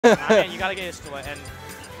mean, you got to get used to it. And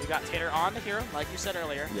we got Tater on the hero, like you said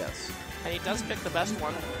earlier. Yes. And he does pick the best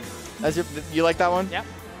one. You like that one? Yep.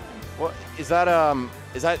 What is that?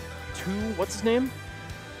 Is that 2? What's his name?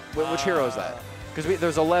 Which hero is that? Because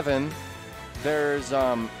there's 11. There's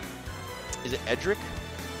is it Edric?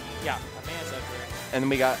 Yeah, I think it's Edric. And then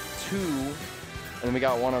we got 2, and then we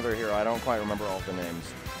got one other hero. I don't quite remember all of the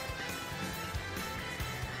names.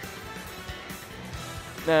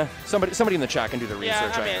 Nah, somebody in the chat can do the research.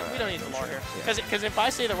 Yeah, I mean, we don't need the lore here. Because if I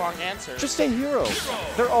say the wrong answer... Just say hero.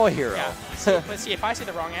 They're all hero. Yeah. But see, if I say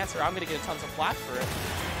the wrong answer, I'm going to get tons of flack for it.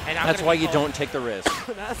 And that's why you don't take the risk.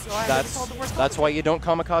 That's why you don't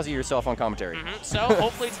kamikaze yourself on commentary. So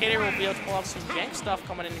hopefully Tater will be able to pull off some gank stuff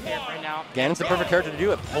coming in here right now. Ganon's the perfect character to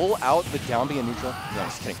do it. Pull out the down B and neutral. No,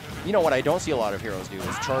 just kidding. You know what I don't see a lot of heroes do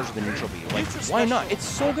is charge the neutral B. Like, why not? It's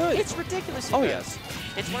so good. It's ridiculous. Oh, yes.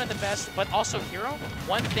 It's one of the best, but also hero.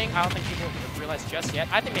 One thing I don't think people have realized just yet,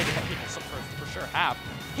 I think maybe that people for sure have,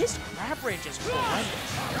 his grab range is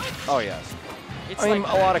horrendous. Oh, yes. It's I mean,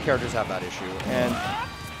 a lot of characters have that issue, and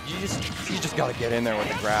you just got to get in there with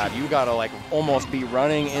the grab. You got to, like, almost be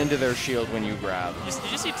running into their shield when you grab.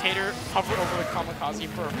 Did you see Tater hover over the kamikaze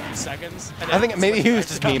for a few seconds? I think maybe he was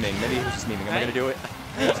just memeing. Maybe he was just memeing. Am I going to do it?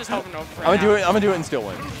 He's just hovering over for I'm gonna do it and still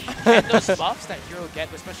win. And those buffs that hero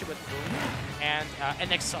get, especially with boom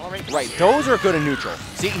and accelerate. Right, those are good in neutral.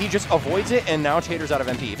 See, he just avoids it, and now Tater's out of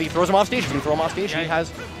MP. If he throws him off stage, he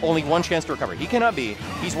has only one chance to recover. He cannot be.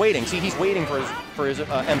 He's waiting. See, he's waiting for his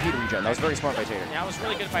MP to regen. That was very smart by Tater. Yeah, it was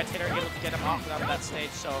really good by Tater, able to get him off of that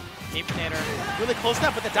stage. So Meepenator really close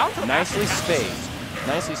enough with the down tilt. Nicely spaced.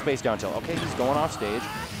 Nicely spaced down tilt. Okay, he's going off stage.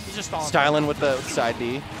 He's just stalling. Styling with the side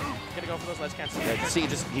B. Gonna go for those ledge cancels. Yeah, see,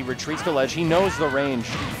 he retreats the ledge. He knows the range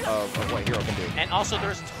of what hero can do. And also,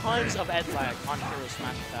 there's tons of ed lag on hero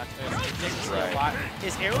smash attack. It doesn't say a lot.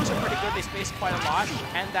 His arrows are pretty good. They space quite a lot.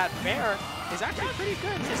 And that bear is actually pretty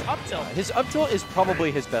good. His up tilt. His up tilt is probably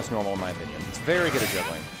his best normal, in my opinion. It's very good at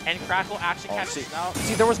dribbling. And Crackle actually catches now.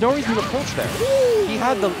 See, there was no reason to approach there. Ooh. He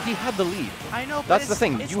had the lead. I know. But that's the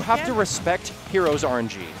thing. You have to respect hero's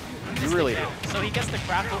RNG. You really do. So he gets the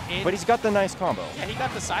grapple in. But he's got the nice combo. Yeah, he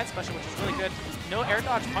got the side special, which is really good. No air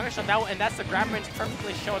dodge punish on that one, and that's the grab range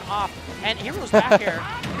perfectly shown off. And Hero's back here.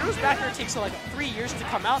 Hero's back here takes like 3 years to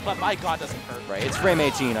come out, but my god, doesn't hurt. Right, it's frame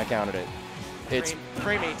 18, I counted it. It's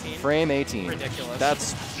frame 18. Frame 18. Ridiculous.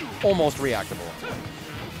 That's almost reactable.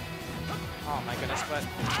 Oh my goodness, but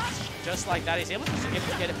just like that, he's able to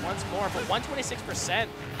get it once more. But 126%,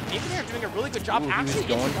 Meepenator doing a really good job actually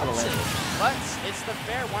going for the land. But it's the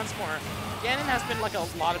fair once more. Ganon has been like a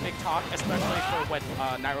lot of big talk, especially for when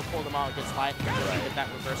Nairo pulled him out against Light and did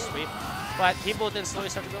that reverse sweep. But people then slowly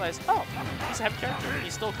start to realize, oh, he's a heavy character.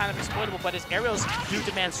 He's still kind of exploitable, but his aerials do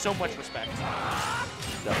demand so much respect.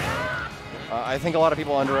 Definitely. I think a lot of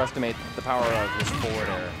people underestimate the power of his forward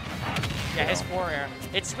air. Yeah, his forward air.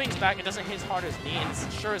 It swings back. It doesn't hit as hard as knee, and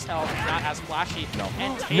it's sure as hell not as flashy. No.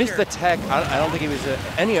 And Tater, missed the tech. I don't think he was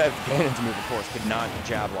any of Ganon's move, of course, could not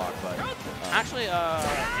jab lock, but actually,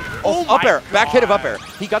 oh, up air, back hit of up air.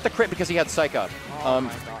 He got the crit because he had psych up.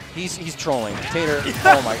 He's trolling. Tater.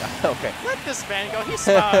 Oh my god. Okay. Let this man go. He's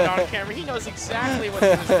smiling on camera. He knows exactly what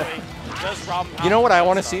he's doing. Does Rob? You know what I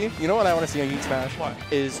want to see? You know what I want to see on Yeet Smash? What?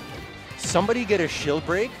 Is somebody get a shield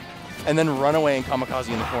break and then run away and kamikaze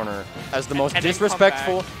in the corner as the most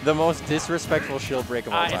disrespectful, shield break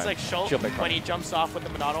of all time. It's like Schultz when he jumps off with the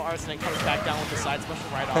Monado arts and then comes back down with the side special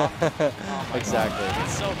right off. Oh exactly. God.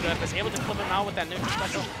 It's so good. He's able to flip him out with that neutral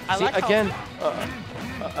special.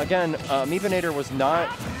 Again, Meepenator was not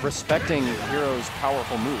respecting Hero's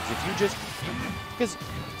powerful moves. If you just, because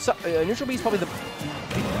neutral B is probably the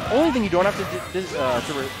only thing you don't have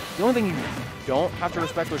the only thing you don't have to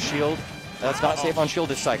respect with shield. That's not safe on shield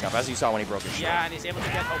is psych up, as you saw when he broke his shield. Yeah, and he's able to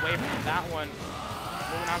get away from that one.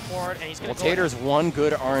 Moving on forward, and he's going to Tater's one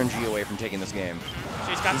good RNG away from taking this game. So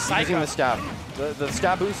he's got psych using the stab. The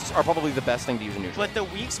stab boosts are probably the best thing to use in neutral. But the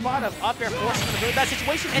weak spot of up air forces him to move that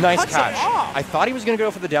situation and nice cuts catch. him off. I thought he was going to go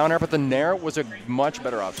for the down air, but the nair was a much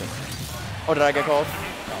better option. Oh, did I get called?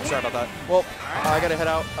 No, sorry about that. Well, I got to head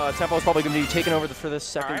out. Tempo is probably going to be taking over for this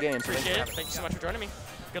second game. Appreciate it. Thank you so much for joining me.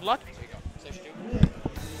 Good luck.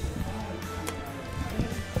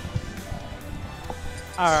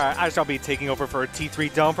 Alright, I shall be taking over for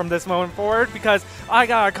T3 Dome from this moment forward because I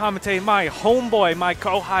gotta commentate my homeboy, my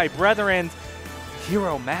Kohai brethren's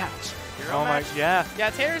hero match. Hero match? Yeah.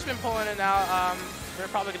 Yeah, Tater's been pulling it out. They're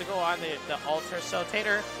probably going to go on the altar. So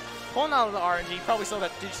Tater pulling out of the RNG. Probably saw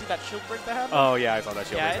that. Did you see that shield break they had? Oh, yeah, I saw that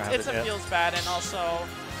shield break. Yeah, it feels bad. And also,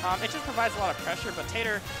 It just provides a lot of pressure, but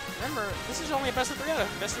Tater, remember, this is only a best of three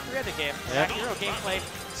of the game. Yeah. That hero gameplay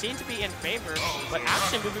seemed to be in favor, but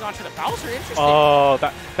actually moving on to the Bowser, interesting. Oh,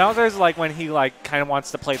 Bowser's like when he like kind of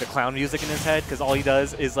wants to play the clown music in his head, because all he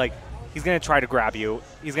does is like, he's going to try to grab you.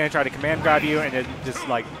 He's going to try to command grab you and then just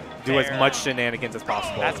like do as much shenanigans as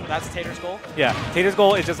possible. That's Tater's goal? Yeah, Tater's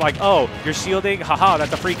goal is just like, oh, you're shielding, haha,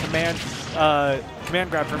 that's a free command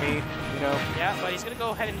grab for me, you know? Yeah, but he's going to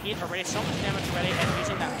go ahead and eat already so much damage already, and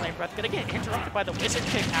using that flame breath. Going to get interrupted by the wizard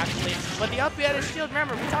kick, actually. But the up at his shield,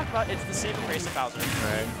 remember, we talked about it's the saving grace of Bowser.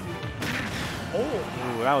 Right.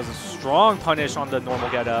 Oh, ooh, that was a strong punish on the normal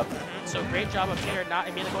get-up. So great job of Tater not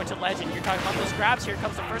immediately going to Legend. You're talking about those grabs. Here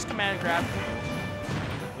comes the first command grab.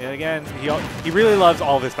 And again, he really loves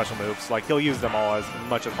all of his special moves. Like, he'll use them all as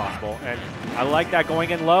much as possible. And I like that going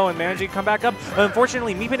in low and managing to come back up. But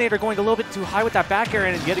unfortunately, Meepenator going a little bit too high with that back air.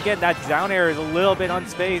 And yet again, that down air is a little bit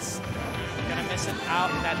unspace. Gonna miss it out.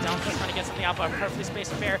 That down push trying to get something out, but a perfectly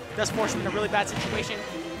spaced fair does force him in a really bad situation.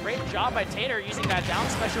 Great job by Tater using that down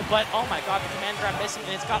special, but oh my god, the command grab missing,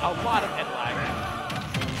 and it's got a lot of head lag.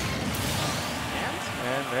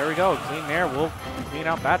 And there we go. Clean there. We'll clean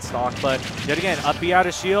out that stock. But yet again, up B out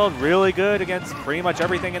of shield. Really good against pretty much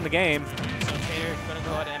everything in the game. So Tater's going to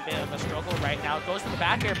go ahead and be a bit of a struggle right now. Goes for the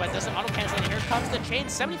back air, but doesn't auto-cancel. And here comes the chain.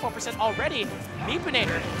 74% already.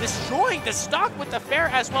 Meepenator destroying the stock with the fair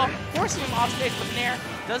as well. Forcing him off stage with Nair.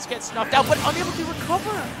 Does get snuffed out, but unable to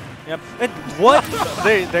recover. Yep. And what?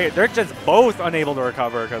 they're just both unable to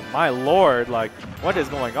recover because, my lord, like, what is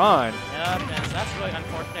going on? Yep, and so that's really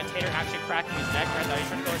unfortunate. Tater actually cracking his neck right now. He's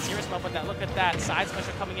trying to go in serious mode, but look at that. Side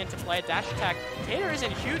special coming into play. Dash attack. Tater is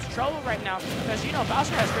in huge trouble right now because, you know,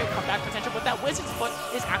 Bowser has great comeback potential, but that Wizard's Foot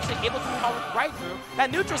is actually able to power right through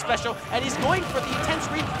that neutral special, and he's going for the intense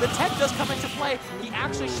read. The tech does come into play. He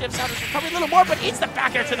actually shifts out his recovery a little more, but eats the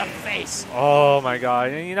back air to the face. Oh, my God.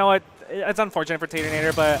 And you know what? It's unfortunate for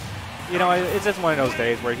Taternator, but, you know, it's just one of those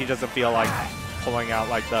days where he doesn't feel like pulling out,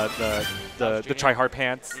 like, the try-hard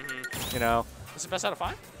pants, you know? Is it best out of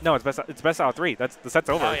 5? No, it's best out of 3. The set's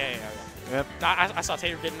over. Oh, yeah. Yep. No, I saw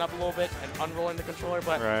Tater getting up a little bit and unrolling the controller,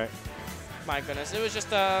 but my goodness, it was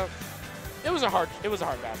just it was a hard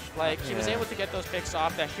match. Like, he was able to get those picks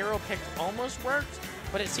off. That hero pick almost worked,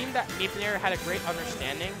 but it seemed that Meepenator had a great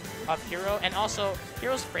understanding of hero, and also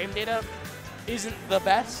hero's frame data isn't the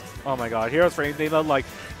best. Oh my god, hero's frame data, like,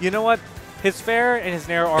 you know what? His fair and his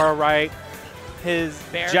nair are alright. His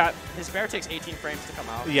bear takes 18 frames to come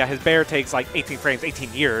out. Yeah, his bear takes like 18 frames,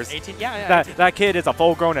 18 years. 18, yeah. That kid is a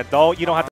full-grown adult. You don't have to